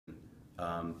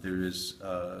There has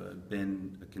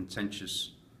been a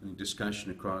contentious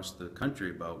discussion across the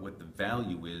country about what the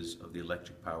value is of the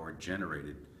electric power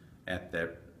generated at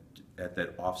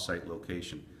that off-site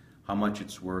location, how much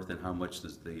it's worth, and how much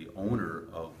does the owner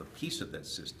of a piece of that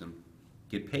system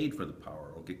get paid for the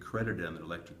power or get credited on their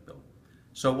electric bill.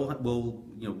 So we'll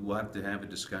have to have a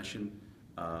discussion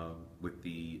with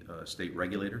the state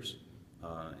regulators,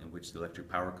 in which the electric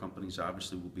power companies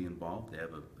obviously will be involved. They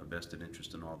have a vested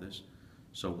interest in all this.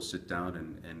 So we'll sit down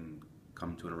and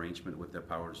come to an arrangement with that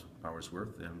power's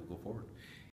worth, and we'll go forward.